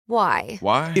Why?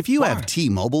 Why? If you have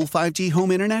T-Mobile 5G home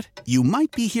internet, you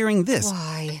might be hearing this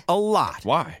Why? a lot.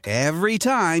 Why? Every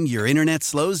time your internet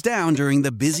slows down during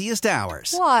the busiest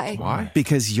hours. Why? Why?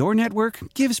 Because your network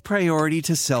gives priority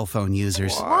to cell phone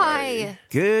users. Why?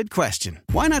 Good question.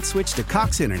 Why not switch to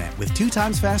Cox Internet with 2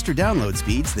 times faster download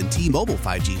speeds than T-Mobile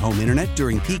 5G home internet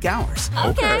during peak hours?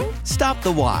 Okay. Stop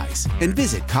the whys and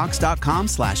visit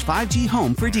cox.com/5G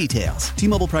home for details.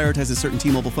 T-Mobile prioritizes certain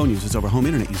T-Mobile phone users over home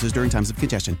internet users during times of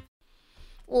congestion.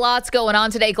 Lots going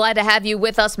on today. Glad to have you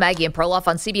with us. Maggie and Perloff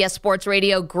on CBS Sports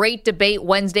Radio. Great Debate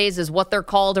Wednesdays is what they're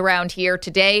called around here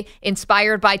today,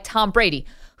 inspired by Tom Brady,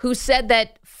 who said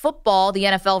that football, the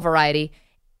NFL variety,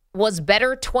 was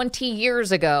better 20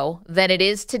 years ago than it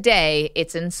is today.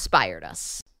 It's inspired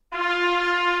us.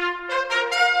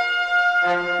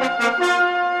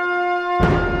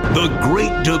 The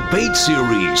Great Debate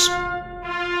Series.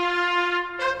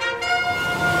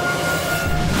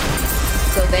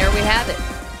 So there we have it.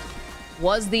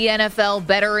 Was the NFL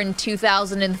better in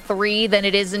 2003 than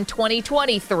it is in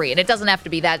 2023? And it doesn't have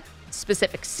to be that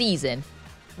specific season.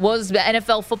 Was the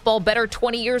NFL football better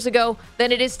 20 years ago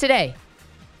than it is today?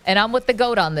 And I'm with the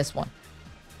GOAT on this one.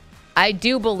 I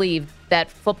do believe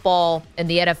that football in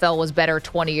the NFL was better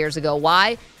 20 years ago.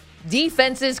 Why?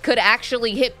 Defenses could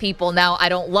actually hit people. Now, I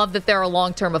don't love that there are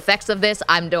long-term effects of this.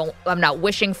 I'm not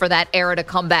wishing for that era to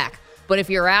come back. But if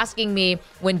you're asking me,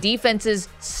 when defenses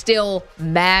still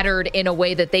mattered in a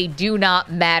way that they do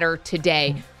not matter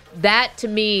today, that to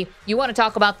me, you want to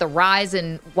talk about the rise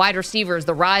in wide receivers,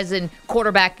 the rise in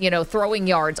quarterback, throwing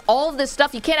yards, all of this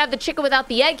stuff. You can't have the chicken without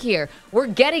the egg here. We're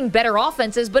getting better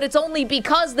offenses, but it's only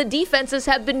because the defenses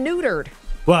have been neutered.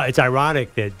 Well, it's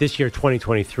ironic that this year,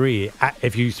 2023,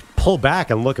 if you pull back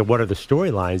and look at what are the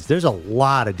storylines, there's a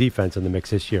lot of defense in the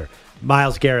mix this year.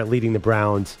 Myles Garrett leading the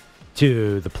Browns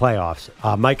to the playoffs.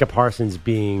 Micah Parsons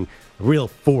being a real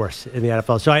force in the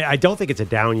NFL. So I don't think it's a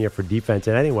down year for defense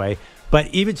in any way. But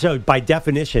even so, by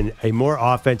definition, a more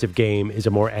offensive game is a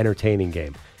more entertaining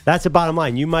game. That's the bottom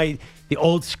line. The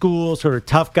old school sort of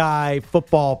tough guy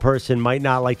football person might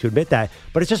not like to admit that,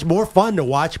 but it's just more fun to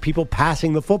watch people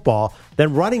passing the football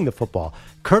than running the football.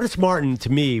 Curtis Martin, to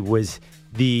me, is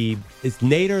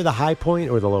Nader the high point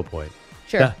or the low point?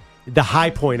 Sure. The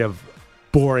high point of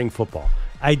boring football.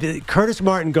 Curtis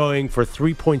Martin going for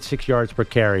 3.6 yards per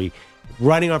carry,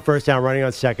 running on first down, running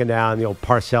on second down, the old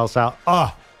Parcells out.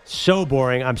 Oh, so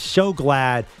boring. I'm so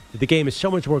glad that the game is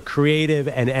so much more creative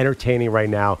and entertaining right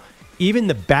now. Even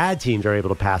the bad teams are able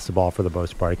to pass the ball for the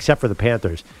most part, except for the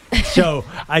Panthers. So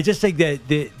I just think that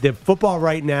the football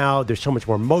right now, there's so much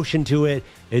more motion to it.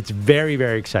 It's very,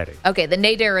 very exciting. Okay, the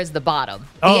nadir is the bottom.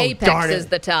 The apex is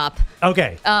the top.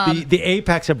 Okay, the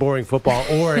apex of boring football,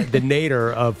 or the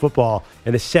nadir of football,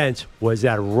 in a sense, was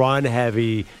that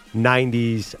run-heavy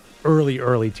 90s, early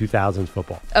 2000s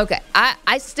football. Okay,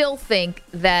 I still think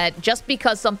that just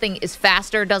because something is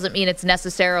faster doesn't mean it's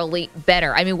necessarily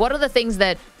better. I mean, what are the things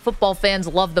that football fans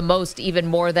love the most, even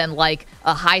more than like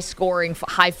a high-scoring,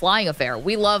 high-flying affair?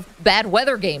 We love bad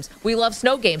weather games. We love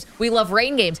snow games. We love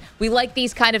rain games. We like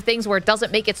these kind of things where it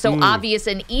doesn't make it so obvious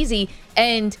and easy.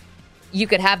 And you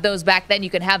could have those back then. You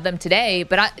can have them today.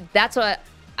 But that's what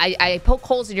I poke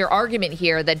holes in your argument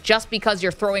here, that just because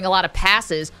you're throwing a lot of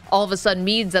passes all of a sudden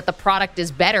means that the product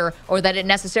is better or that it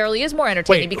necessarily is more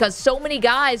entertaining. Because so many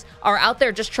guys are out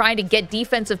there just trying to get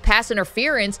defensive pass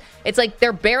interference. It's like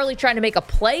they're barely trying to make a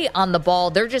play on the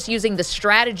ball. They're just using the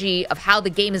strategy of how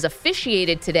the game is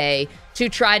officiated today to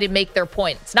try to make their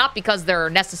point. It's not because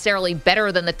they're necessarily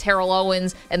better than the Terrell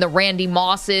Owens and the Randy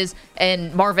Mosses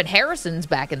and Marvin Harrisons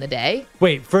back in the day.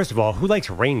 Wait, first of all, who likes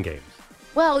rain games?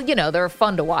 Well, they're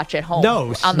fun to watch at home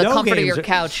on the comfort of your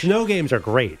couch. Snow games are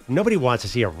great. Nobody wants to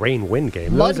see a rain-wind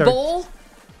game. Mud Bowl?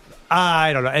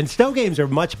 I don't know. And snow games are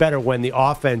much better when the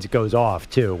offense goes off,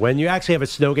 too. When you actually have a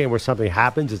snow game where something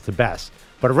happens, it's the best.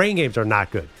 But rain games are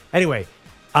not good. Anyway,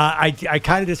 I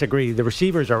kind of disagree. The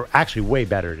receivers are actually way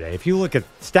better today. If you look at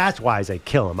stats-wise, they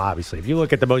kill them, obviously. If you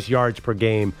look at the most yards per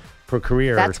game per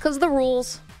career. That's because of the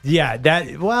rules. Yeah,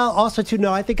 also, too,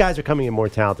 no, I think guys are coming in more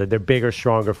talented. They're bigger,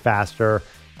 stronger, faster.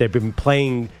 They've been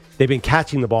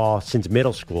catching the ball since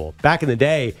middle school. Back in the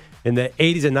day, in the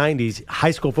 80s and 90s,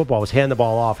 high school football was hand the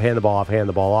ball off, hand the ball off, hand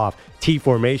the ball off, T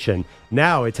formation.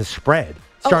 Now it's a spread.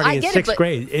 Starting in sixth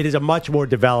grade, it is a much more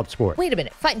developed sport. Wait a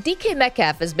minute. DK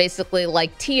Metcalf is basically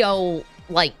like T.O.,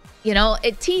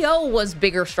 T.O. was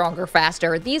bigger, stronger,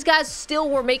 faster. These guys still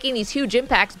were making these huge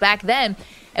impacts back then.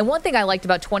 And one thing I liked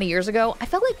about 20 years ago, I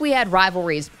felt like we had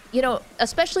rivalries,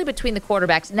 especially between the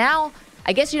quarterbacks. Now,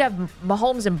 I guess you'd have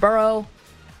Mahomes and Burrow,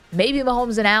 maybe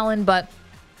Mahomes and Allen, but,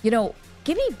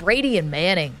 give me Brady and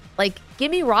Manning. Like, give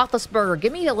me Roethlisberger.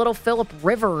 Give me a little Phillip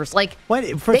Rivers. Like,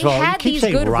 First they of all, had these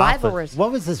good rivalries.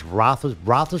 What was this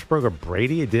Roethlisberger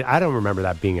Brady? I don't remember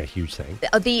that being a huge thing.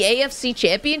 The AFC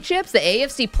championships, the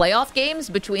AFC playoff games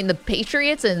between the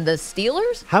Patriots and the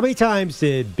Steelers? How many times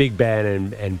did Big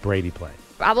Ben and Brady play?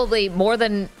 Probably more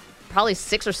than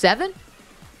 6 or 7.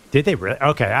 Did they really?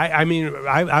 Okay,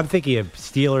 I'm thinking of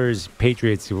Steelers,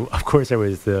 Patriots. Of course, there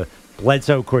was the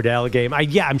Bledsoe Cordell game.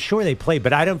 I'm sure they played,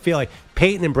 but I don't feel like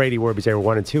Peyton and Brady were because they were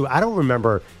 1 and 2. I don't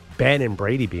remember Ben and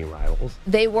Brady being rivals.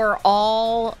 They were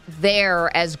all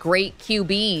there as great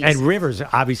QBs. And Rivers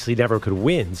obviously never could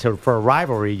win. So for a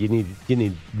rivalry, you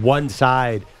need one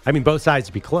side. I mean, both sides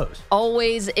to be close.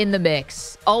 Always in the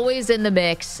mix. Always in the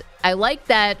mix. I like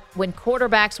that when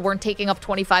quarterbacks weren't taking up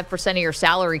 25% of your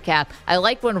salary cap. I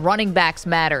liked when running backs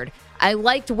mattered. I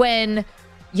liked when,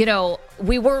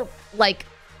 we were like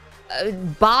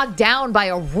bogged down by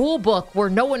a rule book where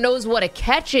no one knows what a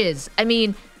catch is. I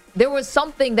mean, there was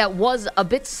something that was a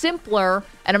bit simpler,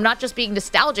 and I'm not just being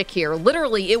nostalgic here.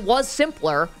 Literally, it was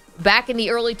simpler back in the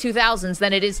early 2000s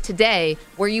than it is today,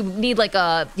 where you need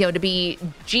to be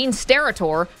Gene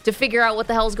Steratore to figure out what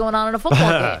the hell's going on in a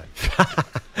football game.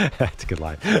 That's a good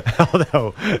line.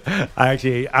 Although,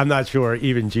 I'm not sure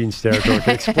even Gene Steratore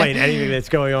can explain anything that's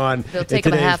going on in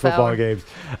today's football games.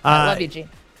 I love you, Gene.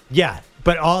 Yeah.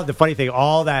 But the funny thing,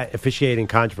 all that officiating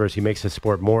controversy makes the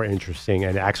sport more interesting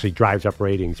and actually drives up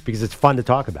ratings because it's fun to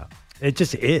talk about. It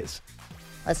just is.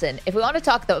 Listen, if we want to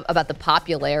talk about the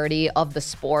popularity of the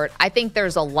sport, I think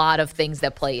there's a lot of things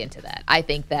that play into that. I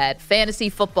think that fantasy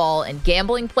football and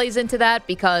gambling plays into that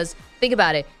because, think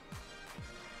about it,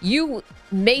 you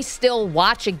may still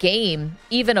watch a game,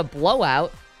 even a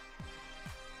blowout,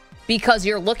 because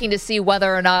you're looking to see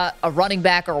whether or not a running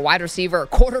back or a wide receiver or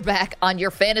quarterback on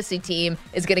your fantasy team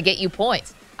is going to get you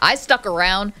points. I stuck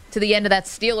around to the end of that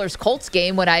Steelers-Colts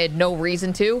game when I had no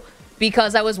reason to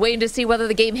because I was waiting to see whether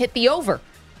the game hit the over.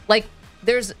 Like,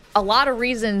 there's a lot of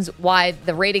reasons why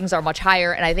the ratings are much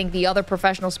higher, and I think the other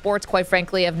professional sports, quite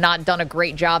frankly, have not done a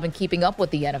great job in keeping up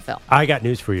with the NFL. I got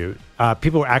news for you.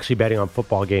 People were actually betting on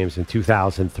football games in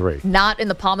 2003. Not in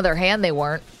the palm of their hand, they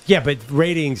weren't. Yeah, but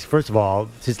ratings, first of all,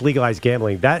 since legalized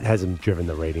gambling, that hasn't driven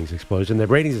the ratings explosion. The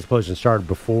ratings explosion started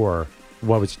before,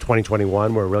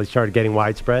 2021, where it really started getting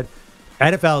widespread.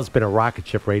 NFL has been a rocket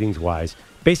ship ratings-wise.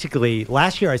 Basically,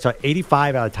 last year I saw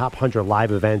 85 out of top 100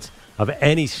 live events of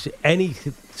any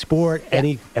sport,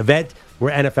 any event were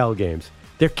NFL games.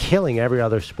 They're killing every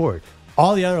other sport.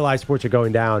 All the other live sports are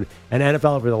going down, and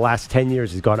NFL over the last 10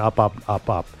 years has gone up, up, up,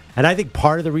 up. And I think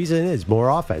part of the reason is more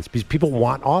offense, because people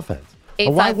want offense.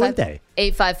 And why wouldn't they?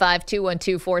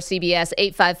 855-212-4CBS,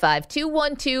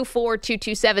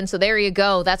 855-212-4227. So there you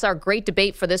go. That's our great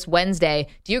debate for this Wednesday.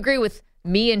 Do you agree with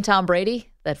me and Tom Brady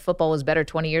that football was better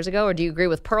 20 years ago, or do you agree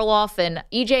with Perloff? And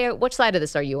EJ, which side of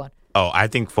this are you on? Oh, I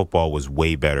think football was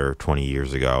way better 20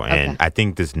 years ago. And I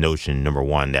think this notion, number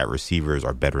one, that receivers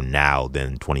are better now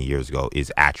than 20 years ago is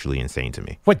actually insane to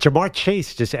me. What, Jamar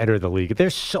Chase just entered the league.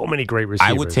 There's so many great receivers.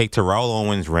 I would take Terrell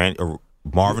Owens,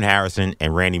 Marvin Harrison,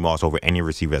 and Randy Moss over any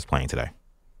receiver that's playing today.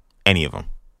 Any of them.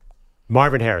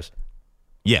 Marvin Harrison.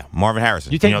 Yeah, Marvin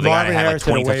Harrison. You take the Marvin guy that had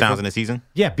Harrison 20 away touchdowns from, in the season?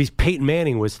 Yeah, because Peyton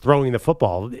Manning was throwing the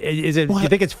football. You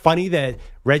think it's funny that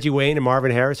Reggie Wayne and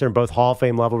Marvin Harrison are both Hall of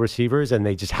Fame level receivers and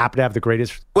they just happen to have the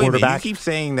greatest quarterback? You keep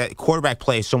saying that quarterback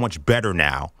play is so much better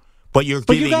now, but you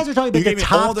guys are talking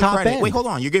about the top end. Wait, hold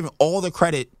on. You're giving all the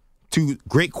credit to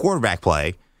great quarterback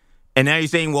play, and now you're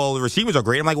saying, well, the receivers are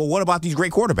great. I'm like, well, what about these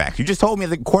great quarterbacks? You just told me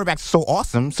the quarterbacks are so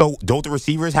awesome, so don't the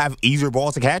receivers have easier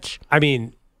balls to catch? I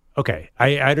mean, okay,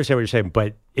 I understand what you're saying,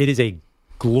 but it is a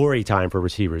glory time for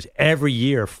receivers. Every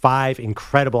year, 5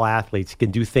 incredible athletes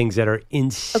can do things that are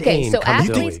insane. Okay, so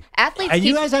athletes and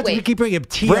you guys have to keep bringing up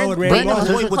T.O. and Randy Moss.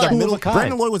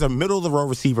 Brandon Lloyd was a middle-of-the-road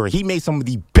receiver. He made some of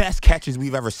the best catches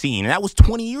we've ever seen, and that was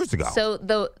 20 years ago.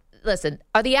 So, listen,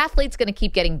 are the athletes going to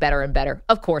keep getting better and better?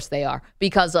 Of course they are,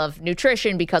 because of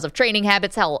nutrition, because of training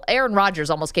habits. Hell, Aaron Rodgers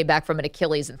almost came back from an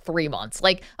Achilles in 3 months.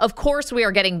 Like, of course we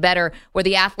are getting better, where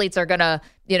the athletes are going to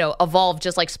evolve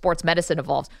just like sports medicine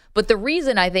evolves. But the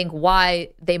reason I think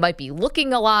why they might be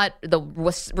looking a lot, the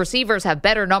receivers have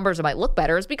better numbers and might look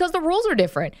better, is because the rules are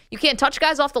different. You can't touch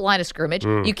guys off the line of scrimmage.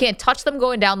 You can't touch them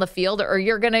going down the field, or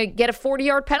you're going to get a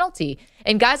 40-yard penalty.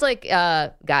 And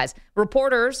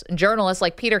reporters and journalists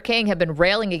like Peter King have been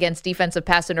railing against defensive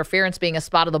pass interference being a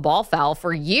spot of the ball foul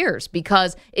for years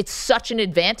because it's such an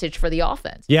advantage for the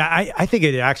offense. Yeah, I think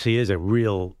it actually is a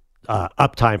real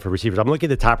uptime for receivers. I'm looking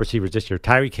at the top receivers this year.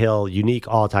 Tyreek Hill, unique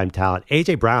all-time talent.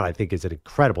 A.J. Brown, I think, is an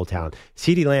incredible talent.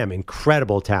 CeeDee Lamb,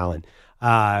 incredible talent.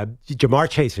 Jamar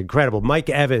Chase, incredible. Mike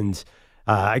Evans,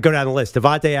 I go down the list.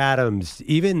 Devontae Adams,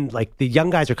 even like the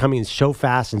young guys are coming in so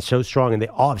fast and so strong, and they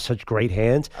all have such great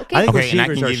hands. I think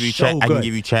receivers are so good. I can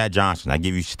give you Chad Johnson. I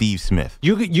give you Steve Smith.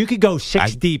 You could go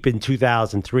six deep in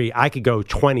 2003. I could go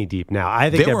 20 deep now. I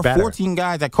think there were better. 14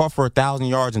 guys that caught for 1,000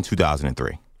 yards in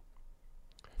 2003.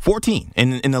 14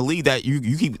 in the league that you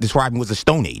keep describing was a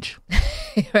Stone Age.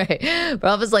 Right.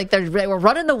 Rob is like they were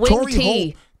running the wing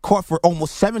tee. Caught for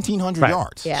almost 1,700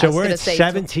 yards. Yeah, so we're at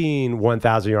 17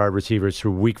 1,000-yard receivers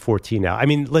through week 14 now. I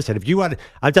mean, listen, if you want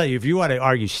to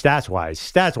argue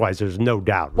stats-wise, there's no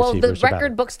doubt. Well, the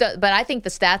record books, but I think the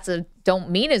stats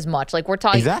don't mean as much. Like we're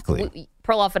talking exactly.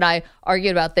 Perloff and I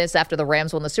argued about this after the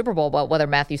Rams won the Super Bowl about whether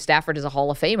Matthew Stafford is a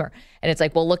Hall of Famer. And it's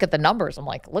like, well, look at the numbers. I'm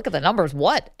like, look at the numbers.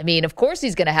 What? I mean, of course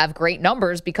he's going to have great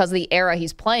numbers because of the era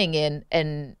he's playing in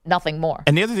and nothing more.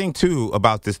 And the other thing, too,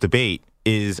 about this debate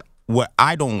is what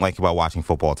I don't like about watching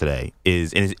football today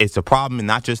is it's a problem in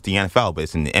not just the NFL, but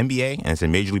it's in the NBA and it's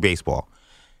in Major League Baseball.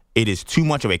 It is too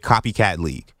much of a copycat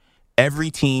league.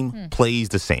 Every team plays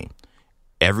the same.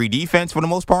 Every defense, for the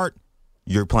most part,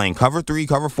 you're playing cover 3,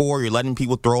 cover 4. You're letting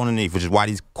people throw underneath, which is why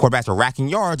these quarterbacks are racking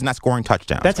yards and not scoring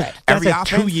touchdowns. That's a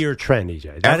 2-year trend,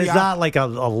 EJ. That is not like a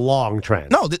long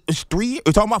trend. No, it's 3.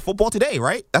 We're talking about football today,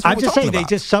 right? That's what I'm just saying.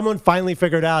 Someone finally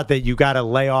figured out that you got to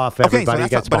lay off everybody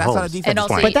against Mahomes. That's how the defense is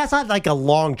playing. But that's not like a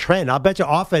long trend. I'll bet you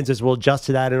offenses will adjust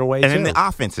to that in a way, and too. And in the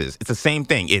offenses, it's the same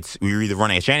thing. You're either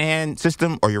running a Shanahan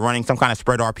system or you're running some kind of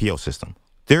spread RPO system.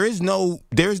 There is no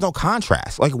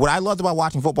contrast. Like, what I loved about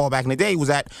watching football back in the day was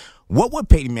that what would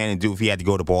Peyton Manning do if he had to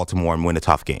go to Baltimore and win a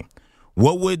tough game?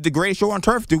 What would the greatest show on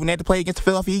turf do when they had to play against the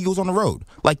Philadelphia Eagles on the road?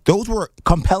 Like, those were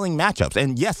compelling matchups.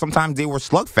 And, yes, sometimes they were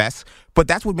slugfests, but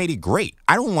that's what made it great.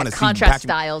 I don't want to see contrast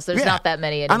styles. There's not that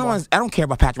many anymore. I don't care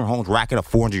about Patrick Mahomes racking up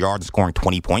 400 yards and scoring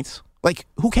 20 points. Like,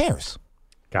 who cares?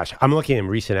 Gosh, I'm looking at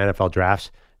recent NFL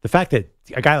drafts. The fact that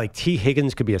a guy like T.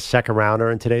 Higgins could be a second rounder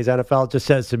in today's NFL just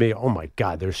says to me, oh, my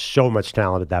God, there's so much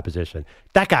talent at that position.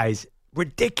 That guy's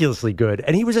ridiculously good,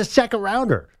 and he was a second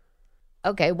rounder.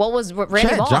 Okay, what was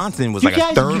Randy Moss? Johnson was a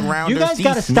third rounder. You guys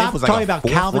got to stop talking about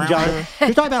Calvin Johnson.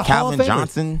 You're talking about Hall of Famers.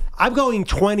 Johnson. I'm going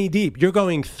 20 deep. You're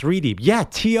going 3 deep. Yeah,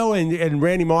 T.O. and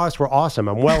Randy Moss were awesome.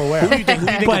 I'm well aware. Who do you think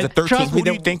was the 13th? Who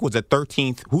do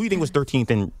you think was 13th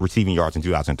in receiving yards in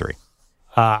 2003?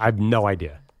 I have no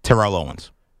idea. Terrell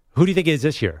Owens. Who do you think is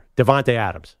this year? Devontae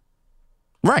Adams.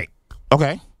 Right.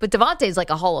 Okay. But Devontae's like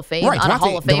a Hall of Fame on a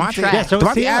Hall of Fame track. Yeah, so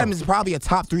Devontae Adams is probably a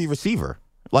top 3 receiver.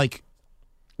 Like,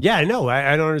 yeah, I know.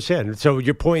 I don't understand. So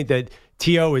your point that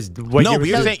T.O. is what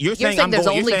you're saying I'm there's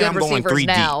going, only good I'm going receivers 3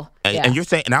 now. Deep. Yeah. And you're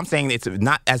saying, and I'm saying it's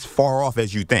not as far off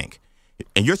as you think.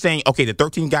 And you're saying, okay, the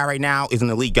 13th guy right now is an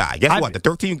elite guy. Guess what? The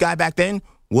 13th guy back then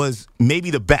was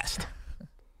maybe the best.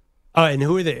 And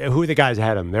who are the guys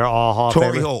ahead of him? They're all Hall of Famers?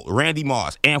 Torrey Holt, Randy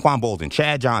Moss, Anquan Bolden,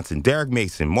 Chad Johnson, Derek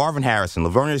Mason, Marvin Harrison,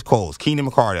 Laverne Coles, Keenan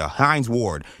McCarter, Hines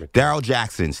Ward, Darrell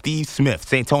Jackson, Steve Smith,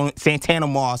 Santana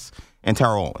Moss, and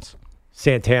Terrell Owens.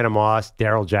 Santana Moss,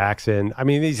 Darrell Jackson. I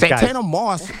mean, these guys. Santana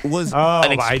Moss was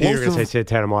an explosive. I knew you were going to say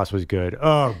Santana Moss was good.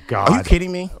 Oh, God. Are you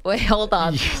kidding me? Wait, hold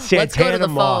on. Let's go to the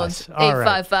phones.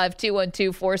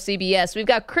 855-212-4CBS. We've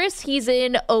got Chris. He's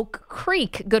in Oak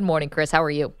Creek. Good morning, Chris. How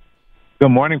are you? Good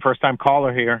morning. First-time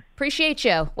caller here. Appreciate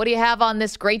you. What do you have on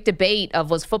this great debate of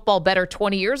was football better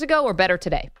 20 years ago or better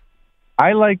today?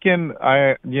 I liken,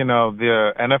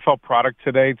 the NFL product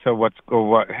today to what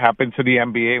happened to the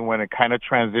NBA when it kind of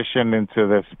transitioned into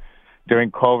this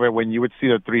during COVID, when you would see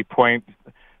the 3-point,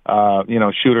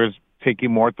 shooters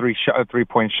taking more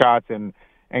 3-point shots and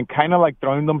kind of like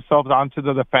throwing themselves onto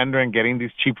the defender and getting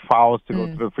these cheap fouls to go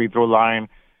to the free throw line.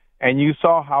 And you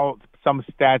saw how some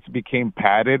stats became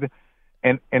padded.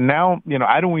 And now,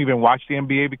 I don't even watch the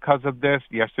NBA because of this.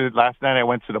 Last night I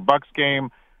went to the Bucks game.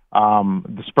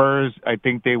 The Spurs, I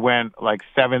think they went like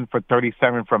 7 for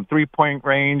 37 from 3-point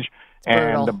range,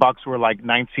 and the Bucks were like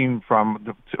 19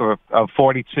 from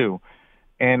 42.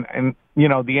 And the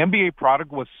NBA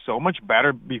product was so much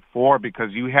better before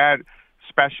because you had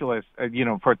specialists,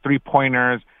 for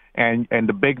 3-pointers and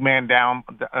the big man down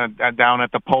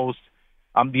at the post.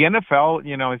 The NFL,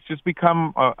 it's just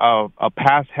become a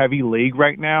pass-heavy league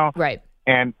right now. Right.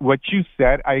 And what you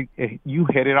said, you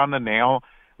hit it on the nail.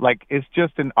 Like, it's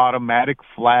just an automatic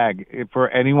flag for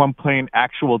anyone playing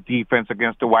actual defense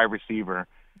against a wide receiver.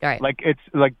 Right. Like, it's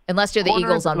like unless you're the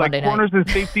Eagles on Monday night. Corners and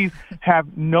safeties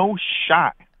have no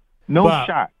shot. No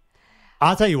shot.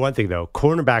 I'll tell you one thing, though.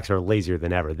 Cornerbacks are lazier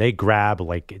than ever. They grab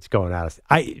like it's going out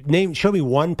of... Show me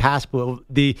one pass.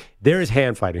 There is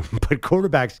hand fighting, but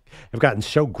cornerbacks have gotten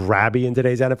so grabby in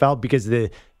today's NFL because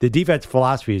the defense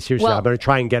philosophy is seriously, I'm going to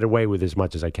try and get away with as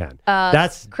much as I can.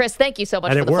 That's Chris, thank you so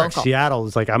much for the phone call. And it works. Seattle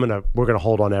is like, we're going to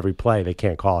hold on every play. They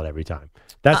can't call it every time.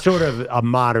 That's sort of a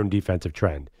modern defensive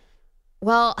trend.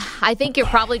 Well, I think you're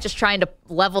probably just trying to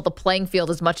level the playing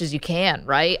field as much as you can,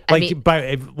 right?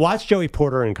 Watch Joey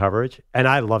Porter in coverage, and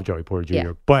I love Joey Porter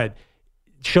Jr., but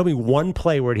show me one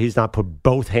play where he's not put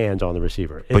both hands on the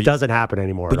receiver. It doesn't happen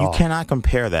anymore at all. But you cannot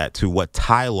compare that to what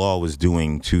Ty Law was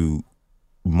doing to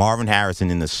Marvin Harrison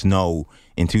in the snow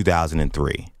in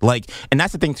 2003. And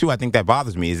that's the thing, too, I think that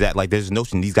bothers me, is that, there's a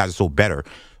notion these guys are so better.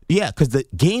 Yeah, because the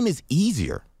game is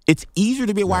easier. It's easier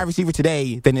to be a wide receiver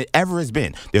today than it ever has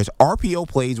been. There's RPO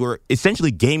plays where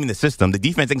essentially gaming the system. The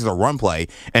defense thinks it's a run play,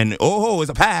 and it's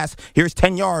a pass. Here's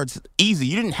 10 yards, easy.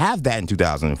 You didn't have that in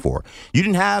 2004. You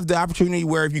didn't have the opportunity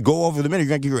where if you go over the middle, you're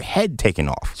going to get your head taken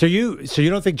off. So you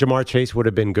don't think Jamar Chase would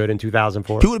have been good in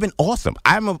 2004? He would have been awesome.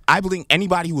 I believe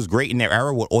anybody who was great in their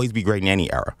era would always be great in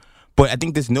any era. But I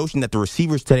think this notion that the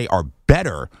receivers today are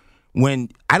better when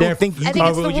I don't think you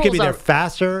can be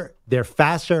they're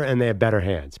faster and they have better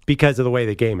hands because of the way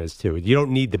the game is too. You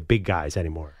don't need the big guys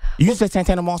anymore. You said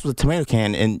Santana Moss was a tomato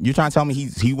can, and you're trying to tell me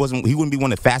he wouldn't be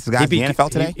one of the fastest guys in the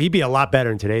NFL today? He'd be a lot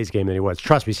better in today's game than he was.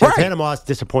 Trust me, Santana Moss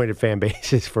disappointed fan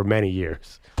bases for many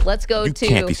years. Let's go You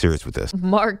can't be serious with this.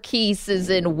 Marquise is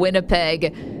in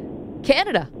Winnipeg,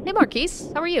 Canada. Hey,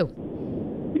 Marquise, how are you?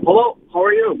 Hello, how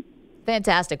are you?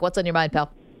 Fantastic. What's on your mind,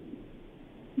 pal?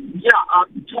 Yeah, I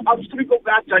was going to go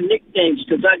back to nicknames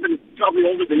because I've been probably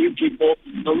older than you people.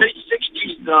 In the late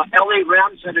 60s, the L.A.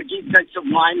 Rams had a defensive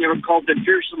line. They were called the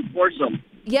Fearsome Foursome.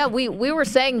 Yeah, we were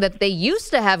saying that they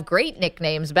used to have great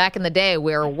nicknames back in the day.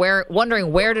 We were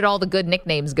wondering where did all the good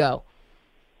nicknames go?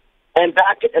 And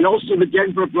also the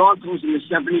Denver Broncos in the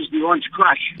 70s, the Orange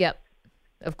Crush. Yep,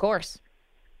 of course.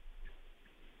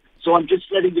 So I'm just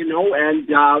letting you know, and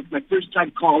my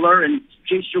first-time caller, and in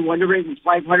case you're wondering,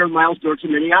 500 miles north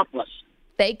of Minneapolis.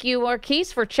 Thank you,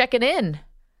 Marquise, for checking in.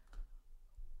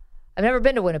 I've never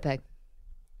been to Winnipeg,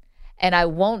 and I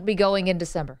won't be going in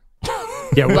December.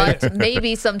 But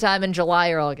maybe sometime in July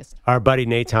or August. Our buddy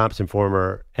Nate Thompson,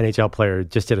 former NHL player,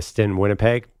 just did a stint in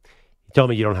Winnipeg. He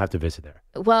told me you don't have to visit there.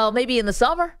 Well, maybe in the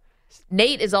summer.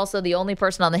 Nate is also the only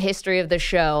person on the history of the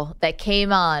show that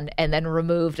came on and then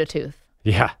removed a tooth.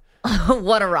 Yeah.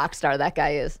 What a rock star that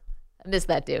guy is. I miss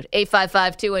that dude.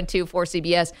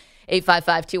 855-212-4CBS,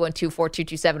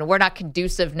 855-212-4227. We're not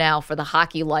conducive now for the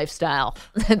hockey lifestyle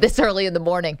this early in the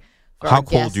morning. How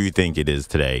cold do you think it is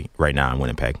today, right now in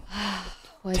Winnipeg?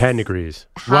 10 degrees.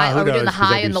 High, are we doing the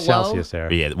high and the low?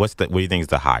 There. Yeah, what do you think is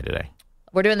the high today?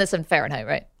 We're doing this in Fahrenheit,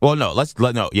 right? Well, no, let's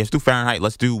do Fahrenheit.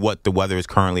 Let's do what the weather is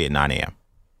currently at 9 a.m.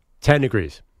 10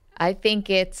 degrees. I think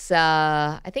it's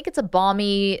a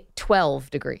balmy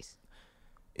 12 degrees.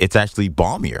 It's actually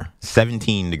balmier,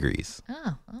 17 degrees.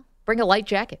 Oh, well, bring a light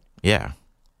jacket. Yeah.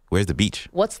 Where's the beach?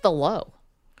 What's the low?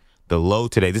 The low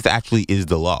today, this actually is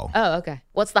the low. Oh, okay.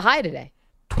 What's the high today?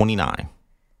 29.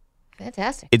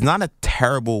 Fantastic. It's not a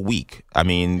terrible week. I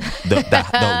mean,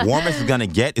 the warmest it's going to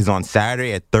get is on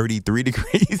Saturday at 33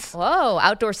 degrees. Whoa,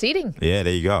 outdoor seating. Yeah,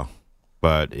 there you go.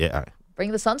 But, yeah.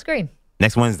 Bring the sunscreen.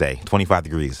 Next Wednesday, 25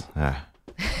 degrees.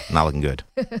 Not looking good.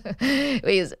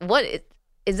 Wait,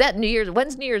 is that New Year's?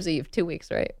 When's New Year's Eve? 2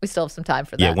 weeks, right? We still have some time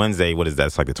for that. Yeah, Wednesday, what is that?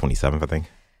 It's like the 27th, I think.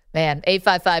 Man,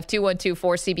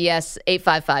 855-212-4CBS,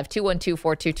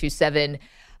 855-212-4227.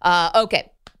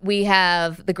 Okay, we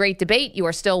have the great debate. You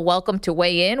are still welcome to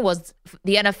weigh in. Was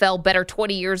the NFL better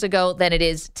 20 years ago than it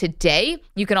is today?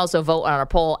 You can also vote on our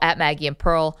poll at Maggie and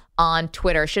Pearl on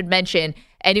Twitter. Should mention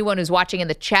anyone who's watching in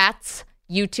the chats,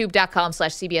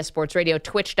 youtube.com/CBS Sports Radio,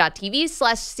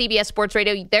 twitch.tv/CBS Sports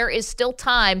Radio. There is still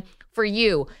time for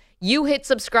you. You hit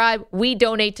subscribe. We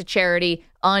donate to charity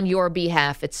on your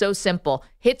behalf. It's so simple.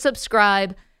 Hit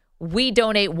subscribe. We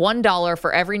donate $1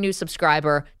 for every new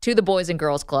subscriber to the Boys and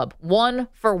Girls Club. 1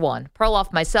 for 1.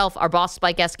 Perloff, myself, our boss,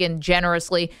 Spike Eskin,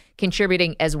 generously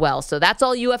contributing as well. So that's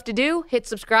all you have to do. Hit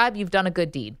subscribe. You've done a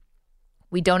good deed.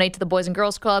 We donate to the Boys and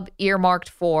Girls Club, earmarked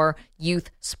for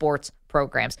youth sports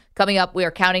programs. Coming up, we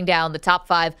are counting down the top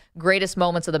 5 greatest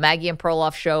moments of the Maggie and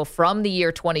Perloff show from the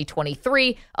year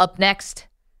 2023. Up next,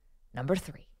 number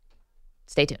 3.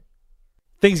 Stay tuned.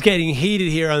 Things getting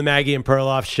heated here on the Maggie and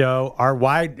Perloff show.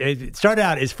 It started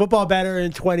out, is football better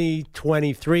in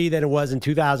 2023 than it was in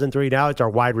 2003? Now it's our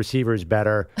wide receivers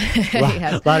better.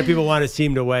 A lot of people want to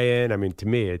seem to weigh in. I mean, to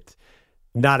me,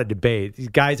 not a debate. These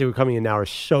guys that were coming in now are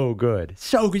so good.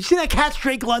 So good. You see that catch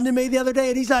Drake London made the other day,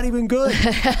 and he's not even good.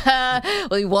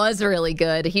 Well, he was really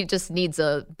good. He just needs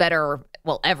a better,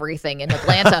 everything in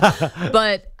Atlanta.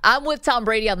 But I'm with Tom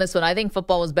Brady on this one. I think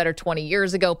football was better 20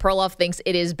 years ago. Perloff thinks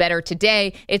it is better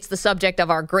today. It's the subject of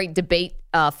our great debate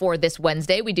for this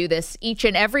Wednesday. We do this each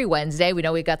and every Wednesday. We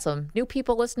know we've got some new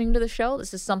people listening to the show.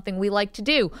 This is something we like to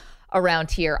do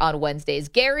around here on Wednesdays.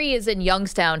 Gary is in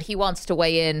Youngstown. He wants to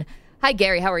weigh in. Hi,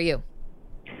 Gary. How are you?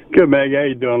 Good, Maggie. How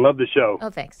you doing? Love the show. Oh,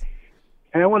 thanks.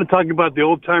 Hey, I want to talk about the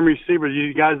old-time receivers.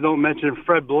 You guys don't mention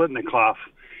Fred Biletnikoff.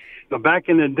 But back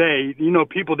in the day,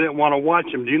 people didn't want to watch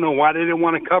him. Do you know why they didn't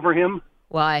want to cover him?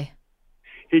 Why?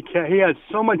 He had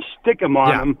so much stickum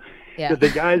on him that the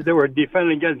guys that were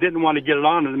defending against didn't want to get it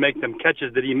on him to make them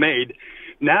catches that he made.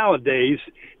 Nowadays,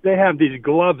 they have these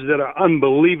gloves that are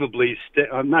unbelievably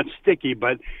not sticky,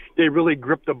 but they really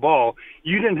grip the ball.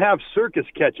 You didn't have circus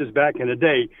catches back in the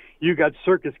day. You got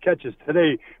circus catches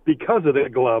today because of the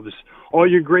gloves. All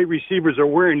your great receivers are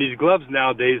wearing these gloves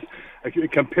nowadays.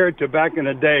 Compared to back in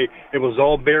the day, it was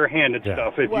all barehanded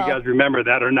stuff, if you guys remember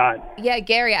that or not. Yeah,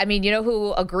 Gary, you know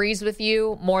who agrees with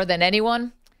you more than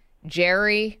anyone?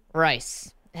 Jerry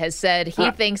Rice has said he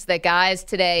thinks that guys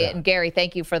today, and Gary,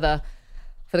 thank you for the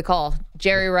call.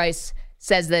 Jerry Rice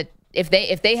says that if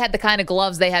they had the kind of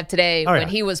gloves they have today when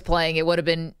he was playing, it would have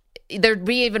been, there'd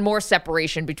be even more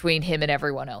separation between him and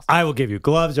everyone else. I will give you,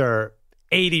 gloves are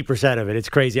 80% of it. It's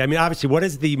crazy. Obviously, what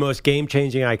is the most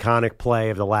game-changing, iconic play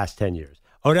of the last 10 years?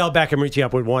 Odell Beckham reaching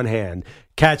up with one hand,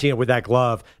 catching it with that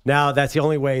glove. Now that's the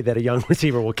only way that a young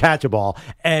receiver will catch a ball.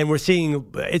 And we're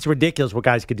seeing, it's ridiculous what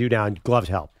guys could do now, and gloves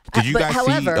help. Did you guys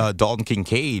see Dalton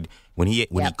Kincaid when he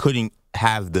couldn't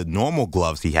have the normal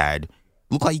gloves he had?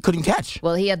 Looked like he couldn't catch.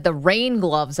 Well, he had the rain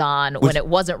gloves on when it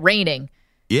wasn't raining.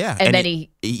 Yeah. And then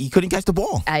he couldn't catch the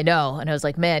ball. I know. And I was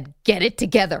like, man, get it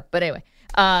together. But anyway.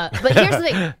 But here's the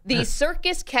thing. The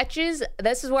circus catches,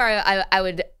 this is where I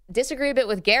would disagree a bit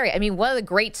with Gary. One of the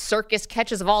great circus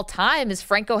catches of all time is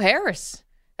Franco Harris.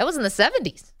 That was in the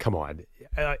 70s. Come on.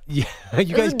 You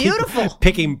guys beautiful. Keep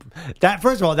picking that.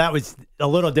 First of all, that was a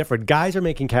little different. Guys are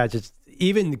making catches.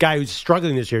 Even the guy who's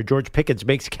struggling this year, George Pickens,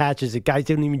 makes catches that guys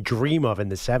didn't even dream of in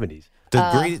the 70s.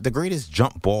 The greatest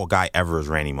jump ball guy ever is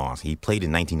Randy Moss. He played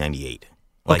in 1998.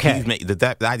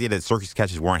 The idea that circus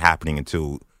catches weren't happening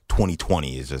until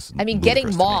 2020 is just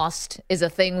getting mossed is a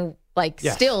thing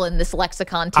still in this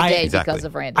lexicon today because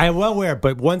of Randy. I am well aware,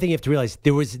 but one thing you have to realize,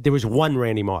 there was one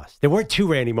Randy Moss. There weren't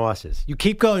two Randy Mosses. You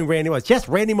keep going Randy Moss. Yes,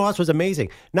 Randy Moss was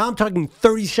amazing. Now I'm talking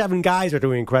 37 guys are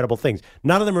doing incredible things.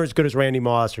 None of them are as good as Randy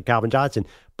Moss or Calvin Johnson.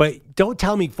 But don't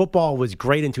tell me football was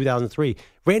great in 2003.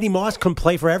 Randy Moss couldn't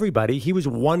play for everybody. He was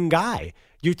one guy.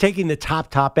 You're taking the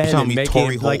top end and making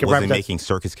Torrey it Holt wasn't making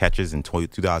circus catches in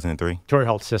 2003. Torrey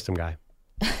Holt, system guy.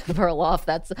 Perloff,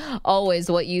 that's always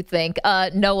what you think.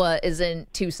 Noah is in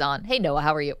Tucson. Hey, Noah,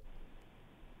 how are you?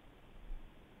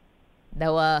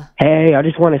 Noah. Hey, I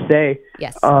just want to say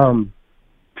yes.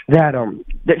 That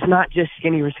there's not just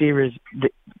skinny receivers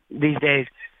these days.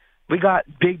 We got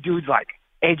big dudes like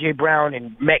A.J. Brown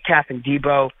and Metcalf and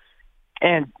Debo,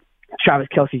 and Travis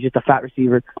Kelce's just a fat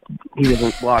receiver. He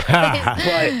doesn't block.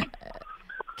 But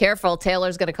careful,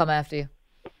 Taylor's going to come after you.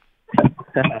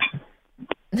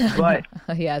 But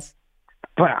yes,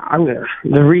 but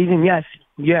the reason,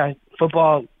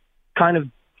 football kind of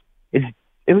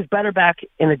it was better back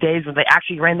in the days when they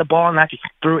actually ran the ball and actually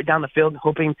threw it down the field,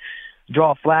 hoping to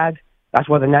draw a flag. That's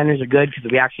why the Niners are good, because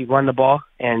we actually run the ball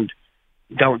and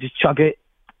don't just chuck it.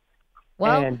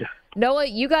 Well, Noah,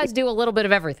 you guys do a little bit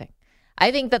of everything.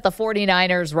 I think that the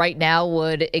 49ers right now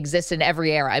would exist in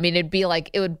every era. It'd be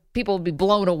like people would be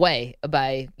blown away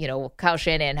by, Kyle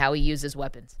Shanahan, how he uses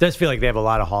weapons. It does feel like they have a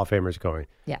lot of Hall of Famers going.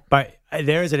 Yeah. But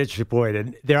there is an interesting point,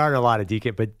 and there aren't a lot of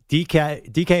DK, but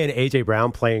DK and A.J.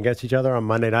 Brown playing against each other on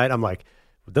Monday night, I'm like,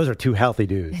 those are two healthy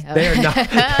dudes. They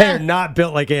are not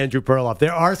built like Andrew Perloff.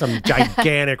 There are some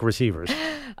gigantic receivers.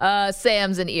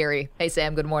 Sam's in Erie. Hey,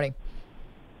 Sam, good morning.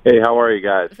 Hey, how are you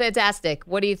guys? Fantastic.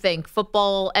 What do you think?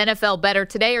 Football, NFL better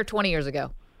today or 20 years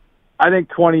ago? I think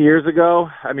 20 years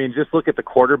ago, just look at the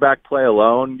quarterback play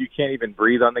alone. You can't even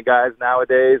breathe on the guys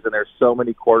nowadays, and there's so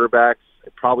many quarterbacks,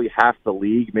 probably half the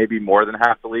league, maybe more than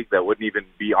half the league, that wouldn't even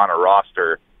be on a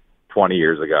roster 20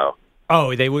 years ago.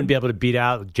 Oh, they wouldn't be able to beat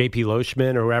out J.P.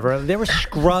 Loeschman or whoever. There were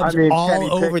scrubs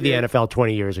all over the NFL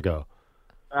 20 years ago.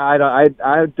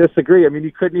 I disagree.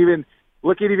 You couldn't even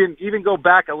look at even go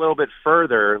back a little bit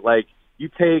further. Like, you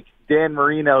take Dan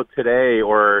Marino today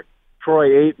or Troy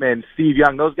Aikman, Steve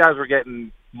Young. Those guys were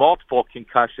getting multiple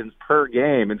concussions per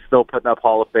game and still putting up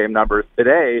Hall of Fame numbers.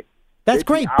 Today, That's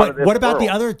great, but what about the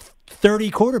other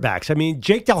 30 quarterbacks? I mean,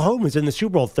 Jake Delhomme was in the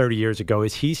Super Bowl 30 years ago.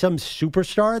 Is he some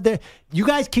superstar? You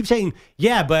guys keep saying,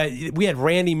 yeah, but we had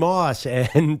Randy Moss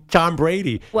and Tom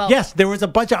Brady. Well, yes, there was a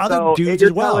bunch of other dudes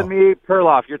as well. You're telling me,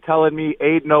 Perloff, you're telling me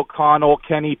Aiden O'Connell,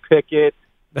 Kenny Pickett,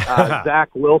 Zach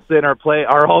Wilson are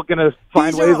all going to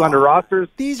find ways onto rosters?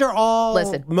 These are all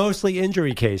mostly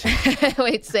injury cases.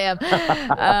 Wait, Sam.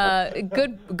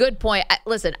 Good point.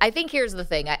 Listen, I think here's the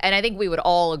thing, and I think we would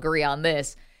all agree on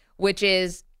this, which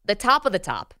is the top of the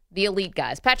top, the elite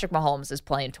guys. Patrick Mahomes is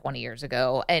playing 20 years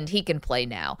ago, and he can play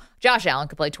now. Josh Allen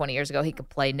could play 20 years ago. He could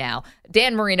play now.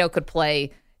 Dan Marino could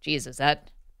play, was that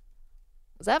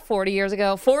 40 years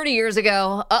ago? 40 years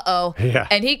ago. Uh-oh. Yeah.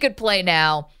 And he could play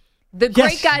now. The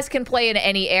great guys can play in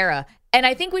any era. And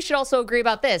I think we should also agree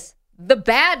about this. The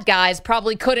bad guys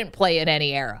probably couldn't play in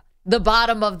any era. The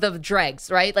bottom of the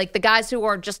dregs, right? Like the guys who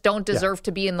don't deserve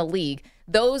to be in the league.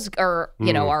 Those are,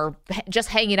 are just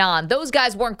hanging on. Those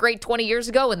guys weren't great 20 years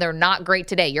ago, and they're not great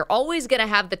today. You're always going to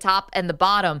have the top and the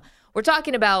bottom. We're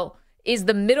talking about, is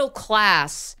the middle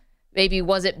class, maybe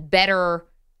was it better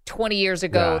 20 years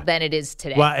ago than it is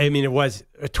today? Well, I mean, it was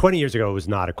 20 years ago. It was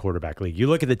not a quarterback league. You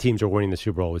look at the teams who were winning the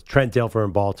Super Bowl. It was Trent Dilfer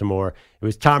in Baltimore. It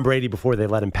was Tom Brady before they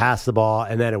let him pass the ball,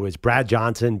 and then it was Brad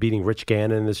Johnson beating Rich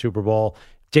Gannon in the Super Bowl.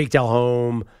 Jake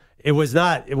Delhomme. It was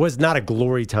not a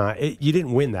glory time. You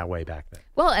didn't win that way back then.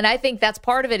 Well, and I think that's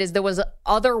part of it is there was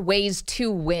other ways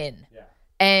to win. Yeah.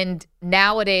 And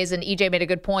nowadays, and EJ made a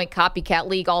good point, copycat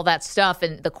league, all that stuff,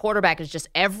 and the quarterback is just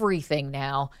everything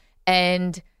now.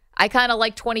 And I kind of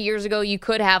like 20 years ago, you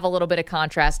could have a little bit of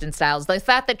contrast in styles. The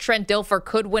fact that Trent Dilfer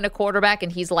could win a quarterback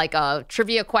and he's like a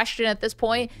trivia question at this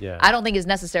point, I don't think is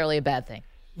necessarily a bad thing.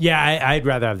 Yeah, I'd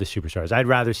rather have the superstars. I'd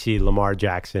rather see Lamar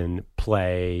Jackson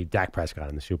play Dak Prescott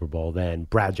in the Super Bowl than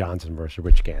Brad Johnson versus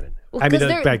Rich Gannon. Well, I mean,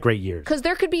 those had great years. Because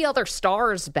there could be other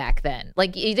stars back then.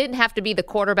 Like, you didn't have to be the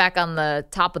quarterback on the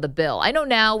top of the bill. I know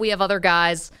now we have other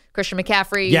guys, Christian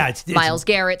McCaffrey, Myles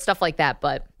Garrett, stuff like that.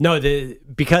 But no,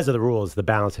 because of the rules, the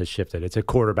balance has shifted. It's a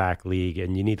quarterback league,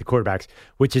 and you need the quarterbacks,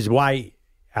 which is why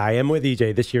I am with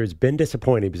EJ. This year has been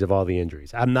disappointing because of all the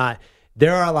injuries.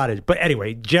 There are a lot of, but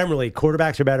anyway, generally,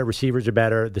 quarterbacks are better, receivers are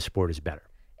better, the sport is better.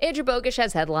 Andrew Bogish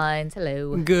has headlines.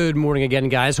 Hello. Good morning again,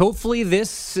 guys. Hopefully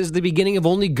this is the beginning of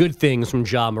only good things from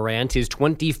Ja Morant. His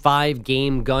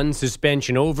 25-game gun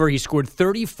suspension over. He scored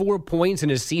 34 points in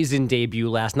his season debut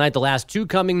last night, the last two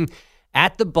coming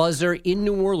at the buzzer in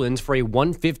New Orleans for a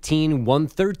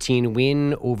 115-113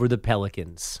 win over the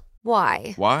Pelicans.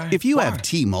 Why? If you have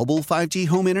T-Mobile 5G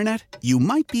home internet, you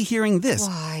might be hearing this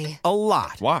a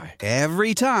lot. Why?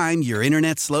 Every time your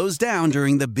internet slows down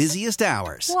during the busiest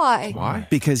hours. Why?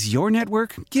 Because your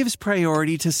network gives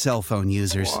priority to cell phone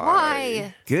users.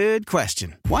 Why? Good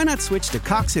question. Why not switch to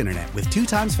Cox Internet with 2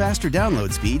 times faster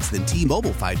download speeds than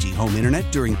T-Mobile 5G home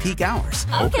internet during peak hours?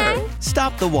 Okay.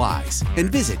 Stop the whys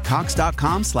and visit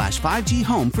cox.com/5G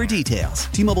home for details.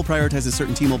 T-Mobile prioritizes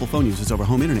certain T-Mobile phone users over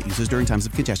home internet users during times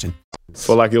of congestion.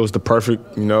 Feel like it was the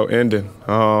perfect, ending,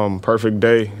 perfect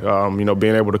day,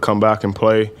 being able to come back and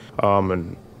play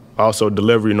and also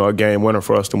deliver, a game winner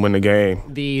for us to win the game.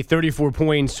 The 34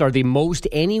 points are the most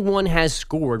anyone has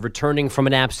scored returning from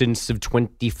an absence of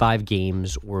 25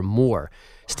 games or more.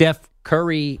 Steph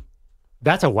Curry.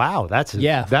 That's a wow. That's a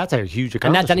huge accomplishment.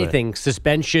 And that's anything.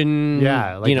 Suspension,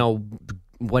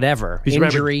 whatever.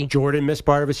 Injury. Jordan missed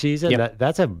part of a season. Yep.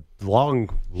 That's a long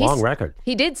record.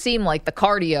 He did seem like the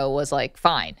cardio was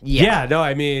fine. Yeah, no,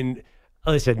 I mean,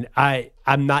 listen,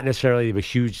 I'm not necessarily a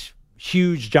huge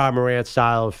Ja Morant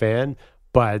style of fan,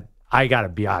 but I got to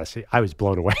be honest, I was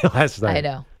blown away last night. I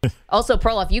know. Also,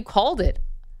 Perloff, you called it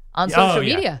on social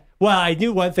media. Well, I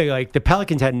knew one thing, the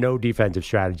Pelicans had no defensive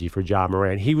strategy for Ja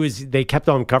Morant. They kept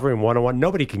on covering one-on-one.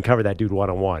 Nobody can cover that dude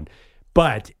one-on-one.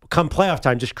 But come playoff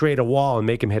time, just create a wall and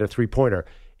make him hit a three-pointer.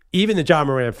 Even the Ja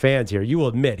Morant fans here, you will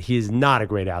admit he is not a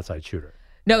great outside shooter.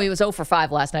 No, he was 0 for 5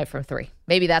 last night from 3.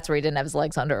 Maybe that's where he didn't have his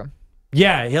legs under him.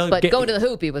 Yeah. Going to the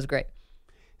hoop, he was great.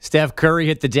 Steph Curry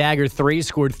hit the dagger 3,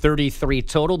 scored 33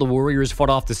 total. The Warriors fought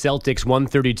off the Celtics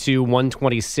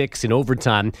 132-126 in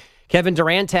overtime. Kevin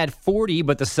Durant had 40,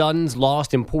 but the Suns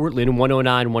lost in Portland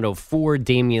 109-104.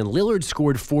 Damian Lillard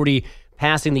scored 40,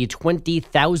 passing the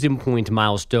 20,000-point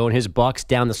milestone. His Bucks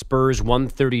down the Spurs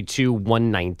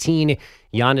 132-119.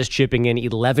 Giannis chipping in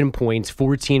 11 points,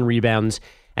 14 rebounds,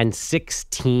 and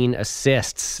 16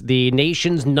 assists. The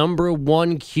nation's number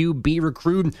 1 QB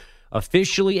recruit,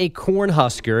 officially a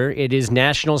Cornhusker. It is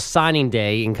National Signing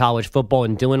Day in college football,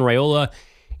 and Dylan Raiola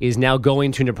is now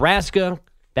going to Nebraska.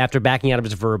 after backing out of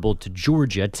his verbal to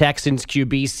Georgia. Texans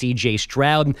QB C.J.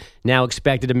 Stroud now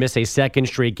expected to miss a second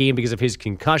straight game because of his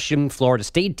concussion. Florida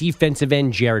State defensive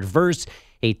end Jared Verse,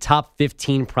 a top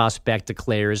 15 prospect,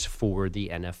 declares for the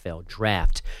NFL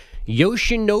draft.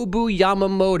 Yoshinobu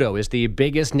Yamamoto is the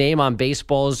biggest name on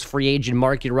baseball's free agent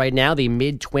market right now. The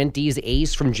mid-20s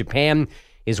ace from Japan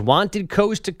is wanted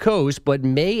coast to coast, but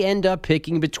may end up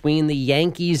picking between the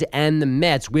Yankees and the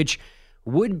Mets, which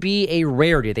would be a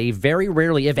rarity. They very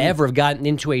rarely, if ever, have gotten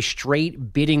into a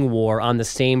straight bidding war on the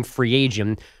same free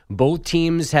agent. Both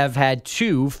teams have had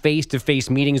 2 face-to-face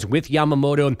meetings with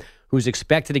Yamamoto, who's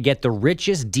expected to get the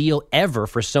richest deal ever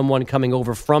for someone coming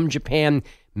over from Japan,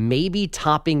 maybe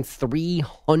topping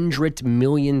 $300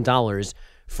 million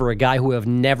for a guy who have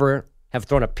never have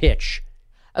thrown a pitch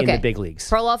in the big leagues.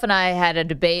 Perloff and I had a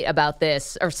debate about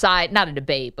this, not a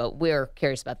debate, but we're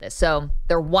curious about this. So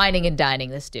they're whining and dining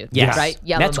this dude, yes. right?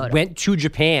 Yamamoto. Mets went to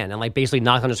Japan and basically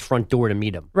knocked on his front door to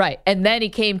meet him. Right. And then he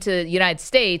came to the United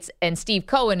States, and Steve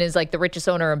Cohen is the richest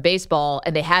owner in baseball,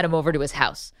 and they had him over to his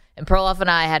house. And Perloff and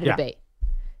I had a debate.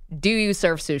 Do you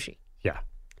serve sushi? Yeah.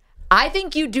 I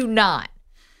think you do not,